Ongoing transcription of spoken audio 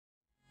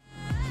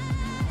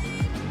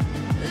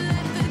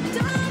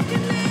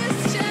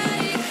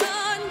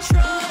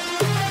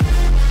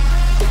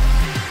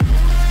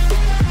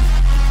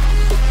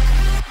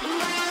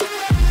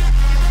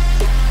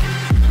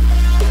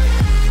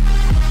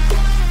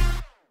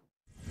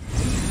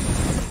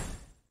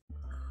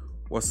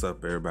What's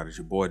up, everybody? It's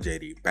your boy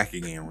JD back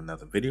again with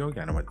another video.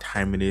 Y'all know what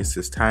time it is.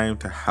 It's time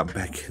to hop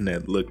back in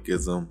that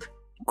Lookism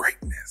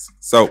greatness.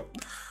 So,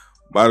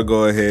 about to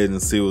go ahead and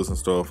see what's in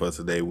store for us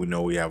today. We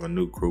know we have a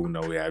new crew. We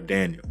know we have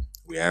Daniel.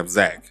 We have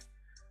Zach.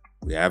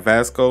 We have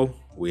Vasco.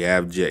 We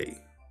have Jay.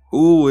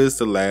 Who is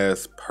the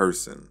last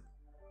person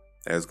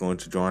that's going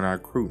to join our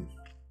crew?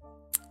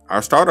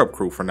 Our startup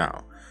crew for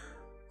now.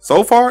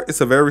 So far,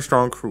 it's a very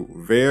strong crew.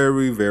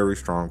 Very, very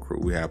strong crew.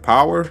 We have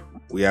power.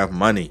 We have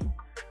money.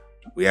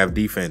 We have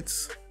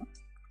defense,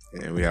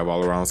 and we have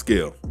all-around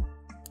skill.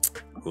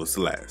 Who's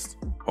the last?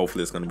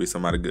 Hopefully, it's going to be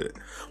somebody good.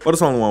 But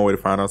it's only one way to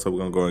find out, so we're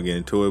going to go and get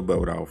into it. But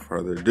without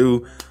further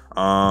ado,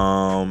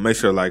 make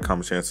sure to like,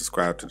 comment, share, and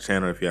subscribe to the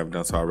channel if you haven't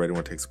done so already.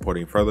 Want to take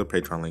supporting further?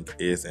 Patreon link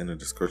is in the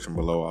description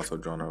below. Also,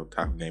 join the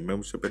Otaku Game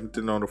membership and hit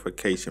the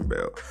notification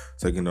bell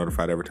so you get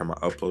notified every time I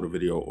upload a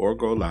video or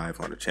go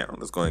live on the channel.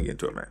 Let's go and get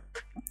into it, man.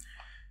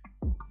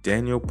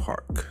 Daniel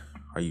Park.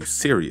 Are you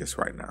serious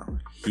right now?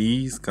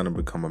 He's going to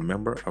become a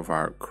member of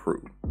our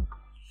crew.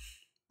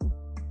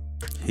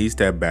 He's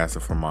that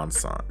bastard from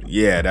Monsan.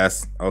 Yeah,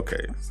 that's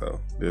okay. So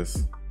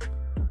this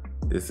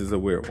is a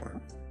weird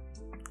one.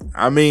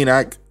 I mean,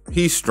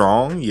 he's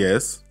strong.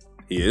 Yes,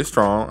 he is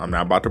strong. I'm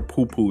not about to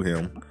poo-poo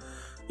him.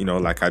 You know,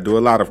 like I do a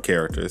lot of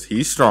characters.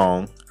 He's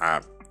strong. I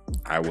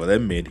will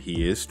admit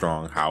he is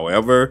strong.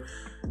 However,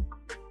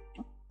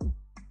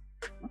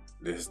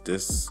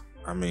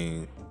 I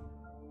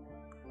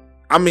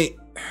mean,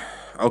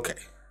 okay,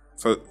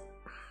 so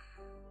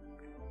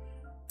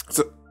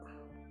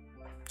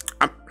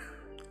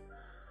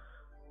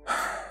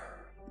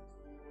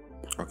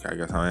okay, I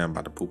guess I am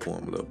about to poo-poo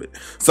him a little bit.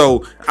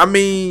 So, I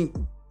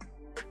mean,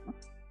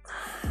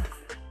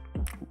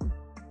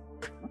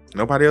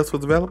 nobody else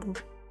was available?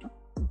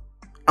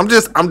 I'm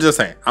just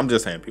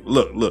saying, people.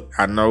 Look,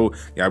 I know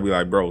y'all be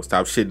like, bro,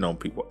 stop shitting on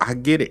people. I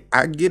get it.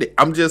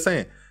 I'm just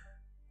saying,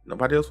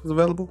 nobody else was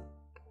available?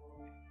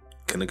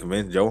 Can I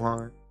convince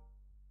Johan?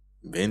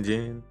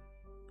 Benjin.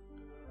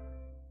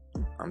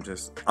 I'm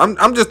just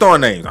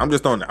throwing names. I'm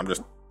just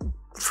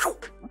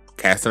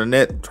casting a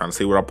net, trying to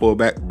see what I pull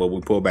back, but we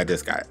pull back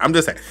this guy. I'm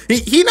just saying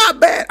he not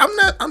bad.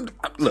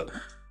 Look,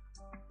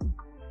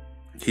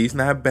 he's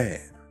not bad.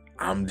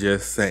 I'm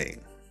just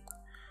saying.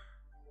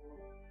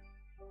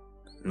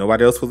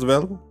 Nobody else was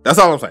available. That's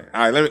all I'm saying.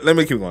 All right, let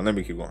me keep going. All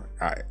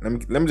right,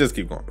 let me just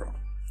keep going, bro.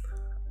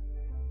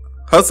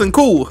 Hudson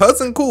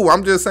cool.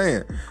 I'm just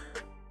saying.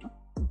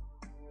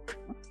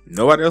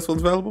 Nobody else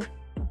was available?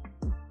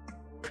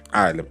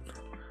 All right,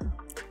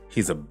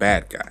 he's a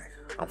bad guy.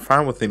 I'm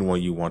fine with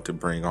anyone you want to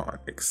bring on,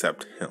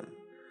 except him.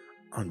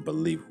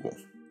 Unbelievable.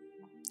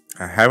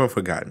 I haven't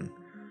forgotten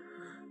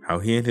how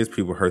he and his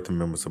people hurt the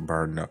members of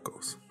Burn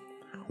Knuckles.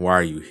 Why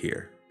are you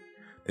here?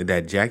 Did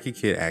that Jackie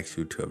kid ask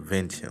you to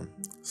avenge him?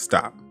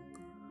 Stop.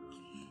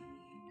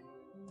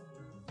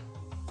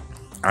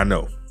 I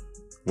know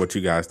what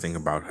you guys think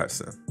about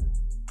Hudson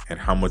and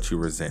how much you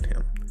resent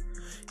him.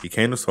 He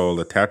came to Seoul,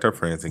 attacked our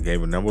friends, and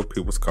gave a number of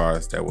people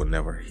scars that will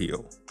never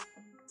heal.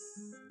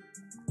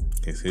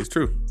 This is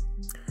true.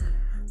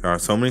 There are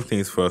so many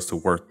things for us to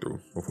work through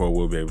before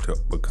we'll be able to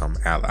become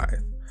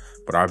allies.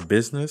 But our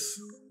business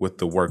with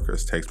the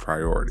workers takes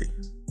priority.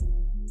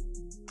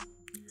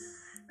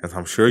 As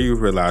I'm sure you've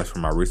realized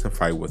from my recent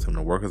fight with him,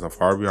 the workers are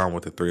far beyond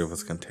what the three of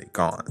us can take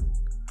on.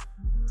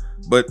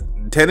 But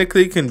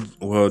technically,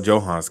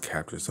 Johan's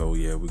captured, so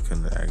yeah, we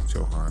couldn't act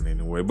Johan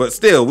anyway. But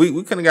still, we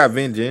couldn't have got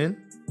Vengeance.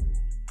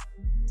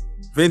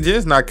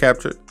 Vengeance not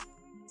captured.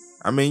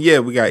 I mean, yeah,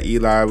 we got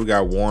Eli, we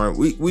got Warren.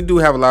 We do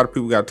have a lot of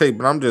people we got to take,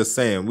 but I'm just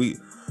saying we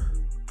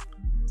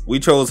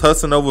chose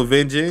Hudson over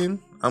Vengeance.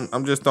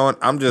 I'm just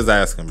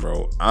asking,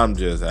 bro. I'm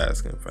just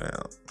asking, fam.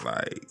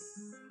 Like,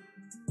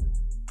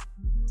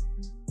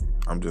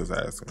 I'm just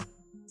asking.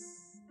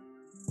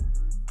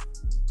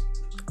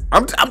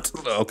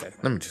 Okay,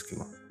 let me just keep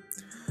going.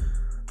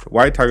 The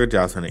White Tiger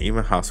Johnson and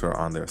even House are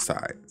on their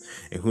side,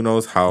 and who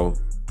knows how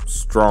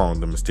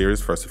strong the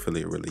mysterious first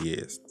affiliate really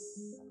is.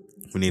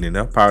 We need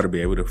enough power to be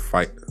able to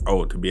fight.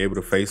 To be able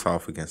to face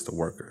off against the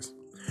workers.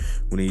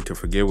 We need to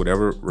forget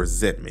whatever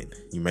resentment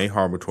you may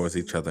harbor towards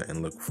each other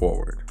and look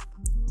forward.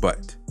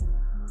 But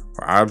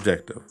for our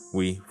objective,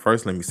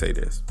 first let me say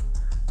this.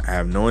 I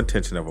have no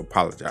intention of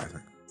apologizing.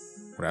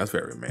 Well, that's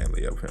very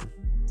manly of him.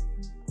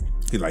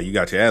 He's like, you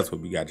got your ass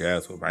whooped.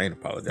 I ain't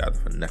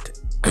apologizing for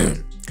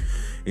nothing.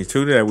 It's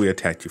true that we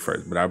attacked you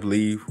first, but I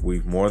believe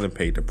we've more than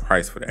paid the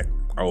price for that.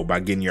 Oh, by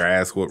getting your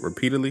ass whooped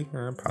repeatedly?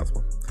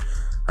 Impossible.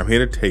 I'm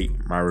here to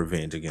take my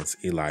revenge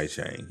against Eli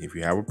Zhang. If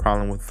you have a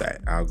problem with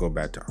that, I'll go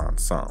back to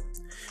Ansam.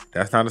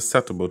 That's not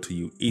acceptable to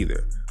you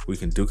either. We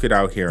can duke it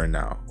out here and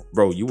now.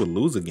 Bro, you will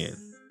lose again.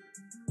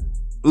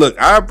 Look,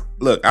 I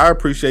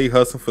appreciate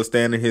Hudson for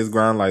standing his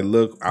ground. Like,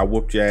 look, I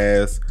whooped your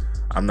ass.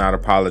 I'm not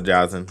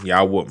apologizing.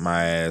 Y'all whooped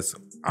my ass.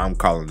 I'm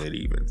calling it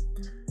even.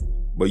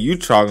 But you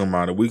talking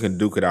about it, we can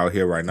duke it out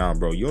here right now,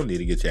 bro. You don't need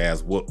to get your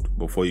ass whooped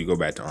before you go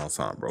back to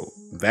Ansam, bro.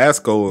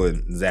 Vasco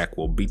and Zach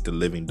will beat the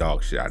living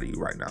dog shit out of you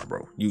right now,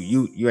 bro.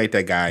 You ain't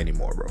that guy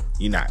anymore, bro.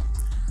 You not.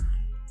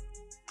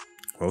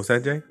 What was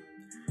that, Jay?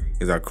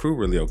 Is our crew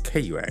really okay,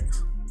 you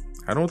ask?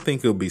 I don't think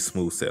it'll be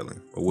smooth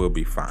sailing, but we'll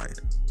be fine.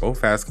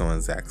 Both Vasco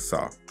and Zach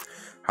saw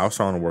how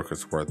strong the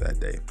workers were that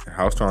day, and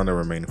how strong the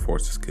remaining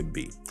forces could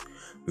be.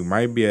 We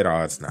might be at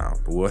odds now,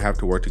 but we'll have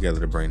to work together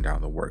to bring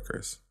down the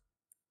workers.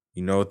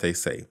 You know what they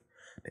say,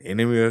 the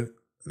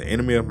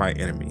enemy of my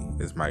enemy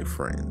is my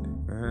friend.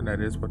 And that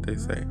is what they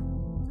say.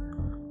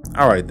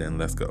 Alright then,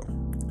 let's go.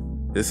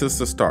 This is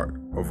the start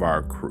of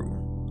our crew.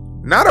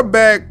 Not a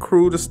bad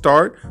crew to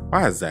start.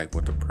 Why is Zach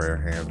with the prayer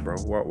hands, bro?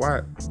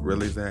 Why?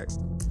 Really, Zach?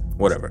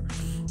 Whatever.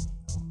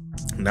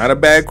 Not a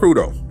bad crew,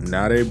 though.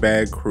 Not a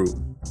bad crew.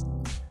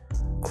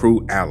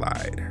 Crew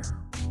Allied.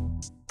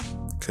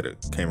 Could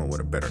have came up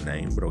with a better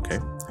name, but okay.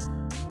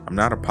 I'm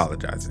not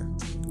apologizing.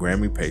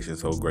 Grant me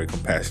patience, oh great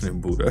compassionate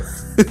Buddha.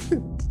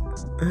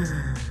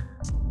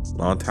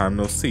 Long time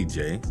no see,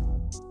 Jay.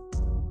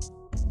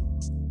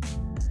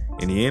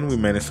 In the end, we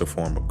managed to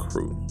form a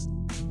crew.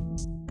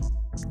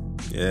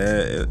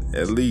 Yeah,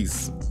 at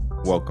least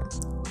welcome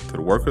to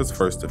the Workers'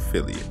 First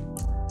Affiliate.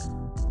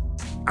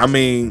 I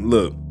mean,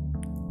 look,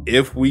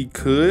 if we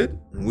could,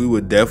 we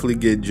would definitely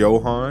get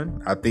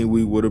Johan. I think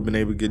we would have been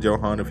able to get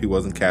Johan if he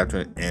wasn't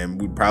captured, and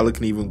we probably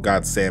could even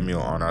got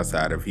Samuel on our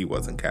side if he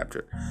wasn't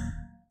captured.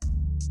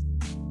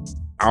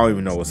 I don't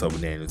even know what's up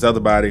with Daniel's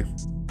other body.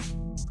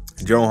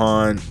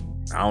 Johan,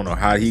 I don't know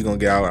how he gonna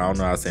get out. I don't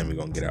know how Samuel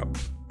gonna get out.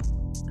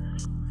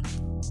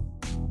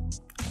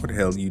 What the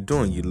hell are you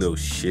doing, you little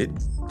shit?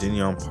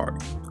 Jin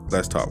Park.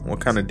 Let's talk. What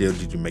kind of deal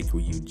did you make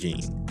with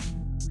Eugene?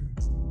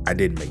 I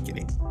didn't make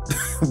any.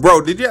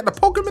 Bro, did you have to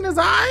poke him in his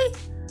eye?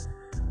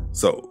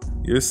 So,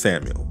 you're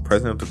Samuel,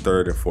 president of the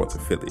 3rd and 4th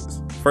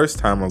affiliates. First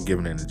time I'm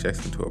giving an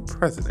injection to a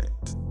president.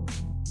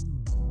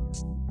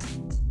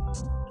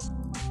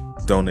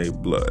 Donate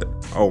blood.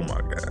 Oh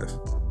my gosh.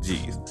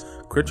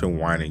 Jeez. Quit your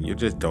whining. You're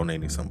just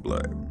donating some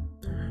blood.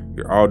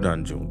 You're all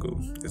done,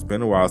 Jungu. It's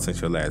been a while since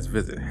your last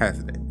visit,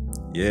 hasn't it?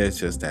 Yeah, it's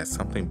just that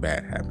something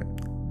bad happened.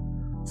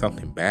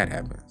 Something bad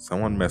happened.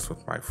 Someone messed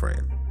with my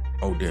friend.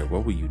 Oh dear,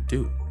 what will you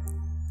do?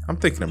 I'm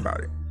thinking about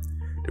it.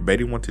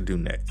 Debating what to do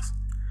next.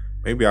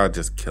 Maybe I'll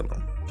just kill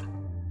him.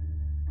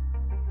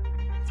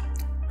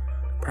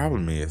 The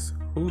problem is,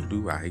 who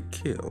do I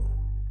kill?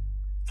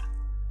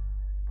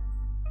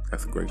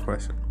 That's a great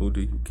question. Who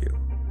do you kill?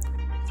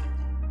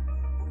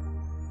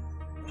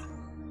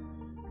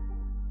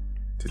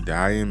 To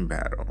die in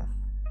battle.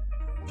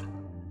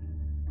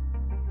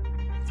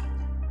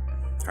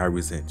 I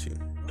resent you.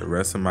 The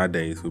rest of my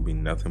days will be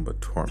nothing but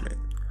torment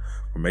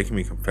for making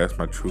me confess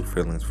my true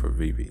feelings for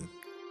Vivi.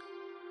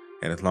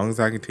 And as long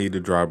as I continue to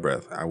draw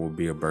breath, I will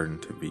be a burden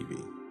to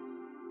Vivi.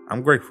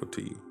 I'm grateful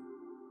to you,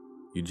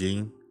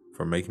 Eugene,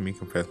 for making me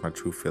confess my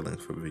true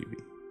feelings for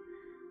Vivi.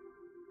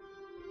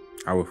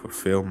 I will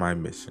fulfill my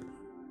mission.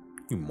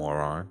 You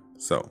moron.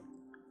 So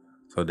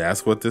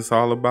that's what this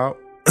all about?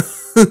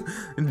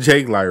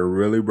 Jake, like,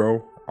 really,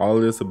 bro? All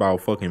of this about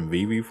fucking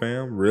Vivi,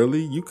 fam?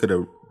 Really? You could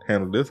have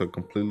handled this a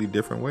completely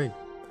different way.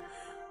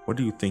 What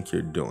do you think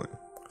you're doing?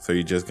 So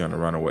you're just gonna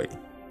run away?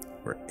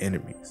 We're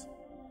enemies.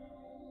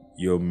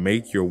 You'll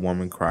make your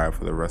woman cry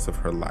for the rest of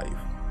her life.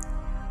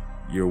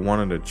 You're one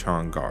of the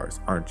Chong guards,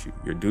 aren't you?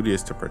 Your duty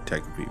is to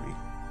protect Vivi.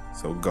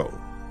 So go.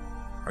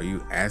 Are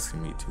you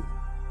asking me to?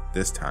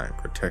 This time,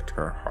 protect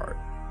her heart.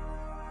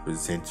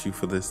 Resent you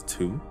for this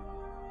too?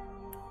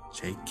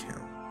 Jake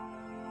Kim.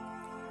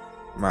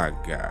 My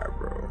God,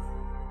 bro.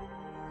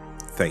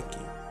 Thank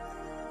you.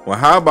 Well,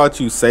 how about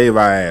you save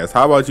our ass?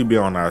 How about you be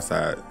on our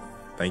side?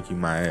 Thank you,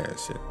 my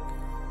ass. Shit.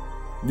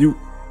 You,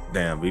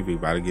 damn, Vivi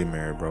about to get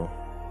married, bro.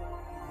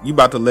 You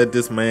about to let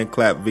this man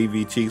clap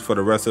Vivi cheeks for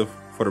the rest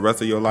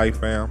of your life,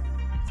 fam?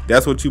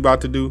 That's what you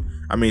about to do?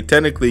 I mean,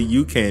 technically,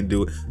 you can't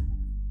do it.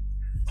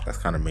 That's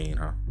kind of mean,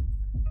 huh?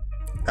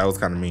 That was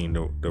kind of mean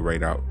to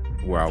rate out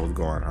where I was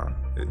going, huh?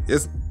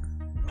 It's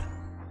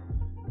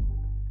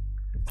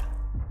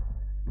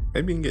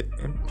maybe you can get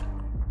him.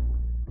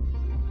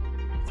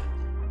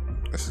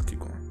 Let's just keep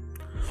going.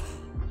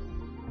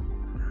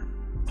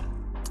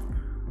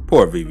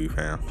 Poor Vivi,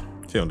 fam.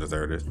 She don't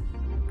deserve this.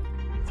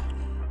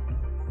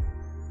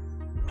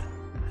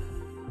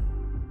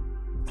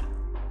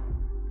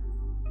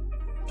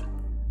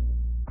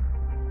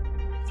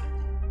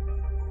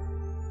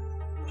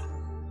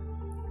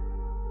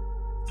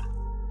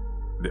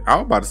 I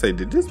was about to say,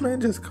 did this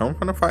man just come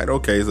from the fight?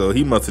 Okay, so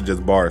he must have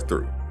just barred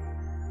through.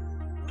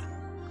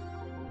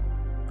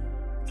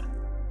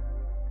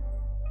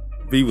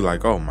 Vivi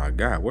like, oh my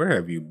God, where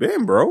have you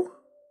been, bro?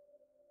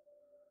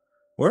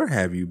 Where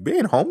have you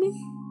been, homie?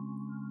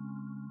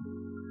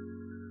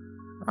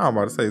 I'm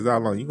about to say,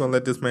 Zalon, you gonna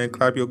let this man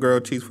clap your girl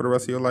cheeks for the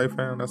rest of your life,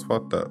 fam? That's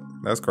fucked up.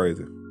 That's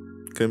crazy.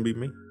 Couldn't be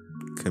me.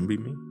 Couldn't be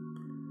me.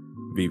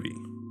 Vivi,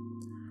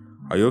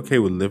 are you okay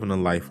with living a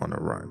life on the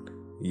run?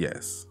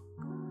 Yes.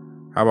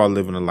 How about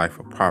living a life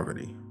of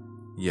poverty?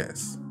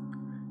 Yes.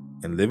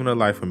 And living a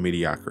life of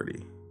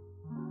mediocrity?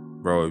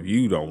 Bro, if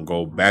you don't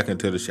go back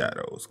into the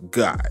shadows,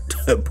 God,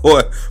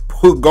 boy,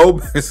 go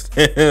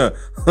stand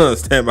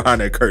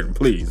behind that curtain,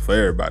 please, for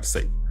everybody's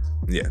sake.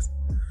 Yes.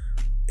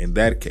 In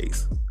that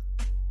case,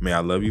 May I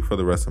love you for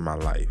the rest of my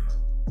life.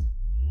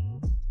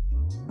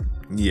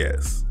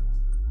 Yes.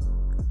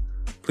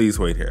 Please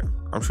wait here.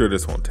 I'm sure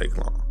this won't take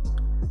long.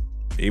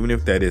 Even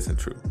if that isn't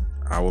true,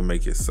 I will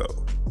make it so.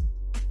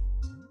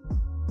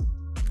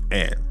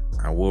 And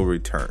I will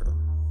return,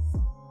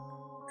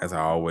 as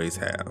I always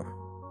have.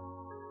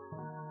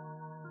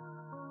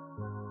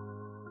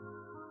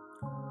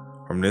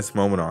 From this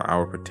moment on, I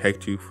will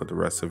protect you for the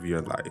rest of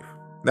your life.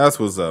 That's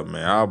what's up,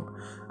 man.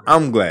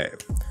 I'm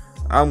glad.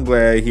 I'm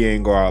glad he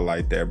ain't go out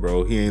like that,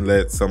 bro. He ain't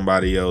let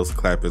somebody else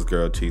clap his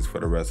girl cheeks for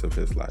the rest of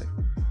his life.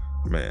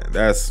 Man,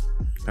 that's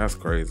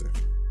crazy.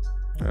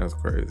 That's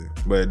crazy.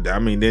 But I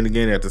mean, then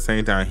again, at the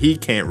same time, he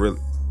can't really.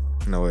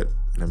 You know what?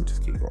 Let me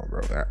just keep going,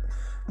 bro.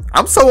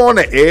 I'm so on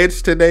the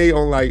edge today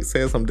on like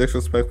saying some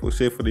disrespectful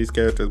shit for these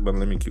characters, but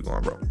let me keep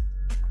going, bro.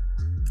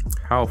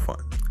 How fun.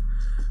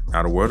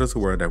 Now the world is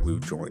aware that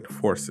we've joined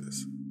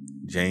forces.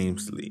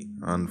 James Lee,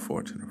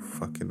 unfortunate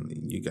fucking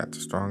Lee. You got the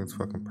strongest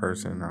fucking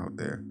person out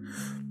there.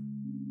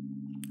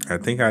 I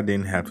think I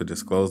didn't have to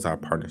disclose our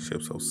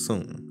partnership so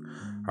soon.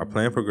 Our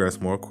plan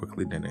progressed more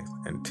quickly than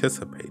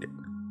anticipated.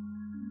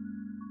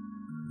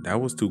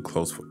 That was too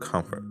close for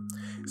comfort.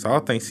 It's all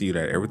thanks to you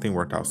that everything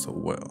worked out so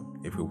well.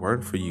 If it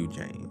weren't for you,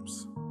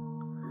 James,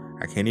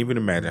 I can't even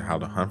imagine how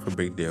the hunt for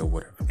Big Deal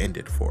would have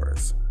ended for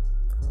us.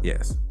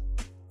 Yes,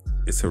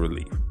 it's a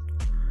relief.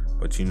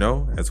 But you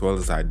know, as well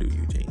as I do,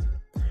 Eugene,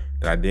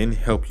 that I didn't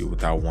help you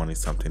without wanting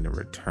something in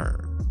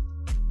return.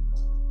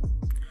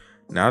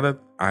 Now that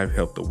I've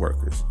helped the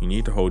workers, you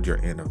need to hold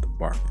your end of the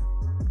bargain.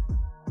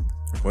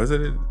 What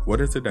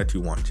is it that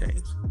you want,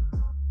 James?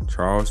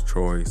 Charles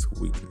Troy's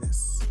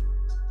weakness.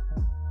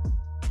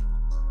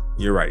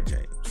 You're right,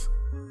 James.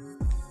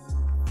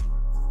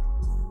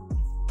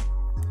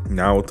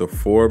 Now with the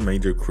 4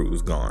 major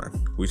crews gone,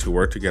 we should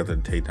work together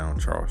to take down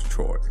Charles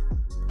Troy.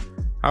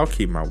 I'll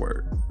keep my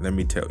word. Let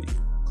me tell you.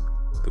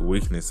 The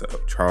weakness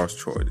of Charles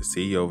Troy, the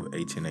CEO of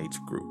H&H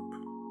Group.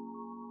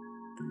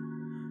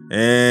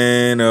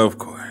 And of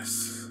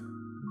course,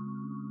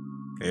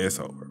 it's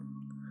over.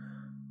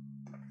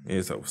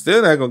 It's over.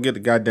 Still not gonna get the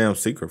goddamn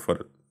secret for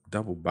the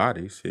double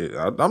body shit.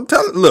 I'm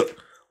telling.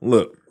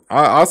 Look.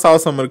 I saw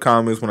some of the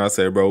comments when I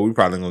said, bro, we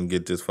probably gonna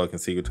get this fucking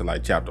secret to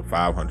like chapter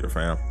 500,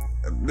 fam.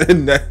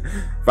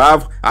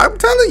 I'm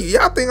telling you,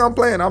 y'all think I'm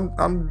playing.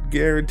 I'm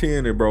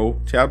guaranteeing it,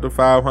 bro. Chapter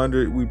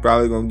 500, we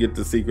probably gonna get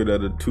the secret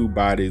of the 2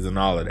 bodies and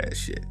all of that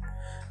shit.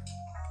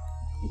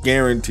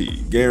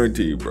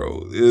 Guaranteed,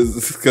 bro.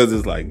 It's because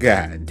it's like,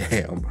 god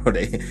damn, bro.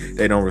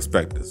 They don't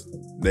respect us.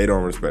 They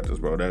don't respect us,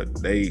 bro.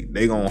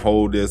 They gonna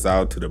hold this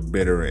out to the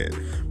bitter end.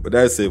 But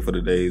that's it for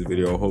today's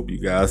video. I hope you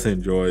guys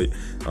enjoyed.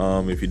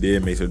 If you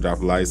did, make sure to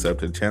drop a like, sub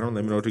to the channel.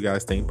 Let me know what you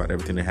guys think about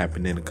everything that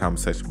happened in the comment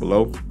section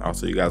below.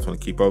 Also, you guys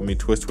want to keep up with me,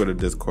 Twitch, Twitter,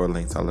 Discord,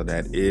 links, all of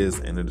that is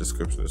in the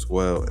description as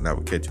well. And I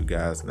will catch you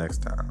guys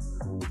next time.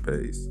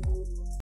 Peace.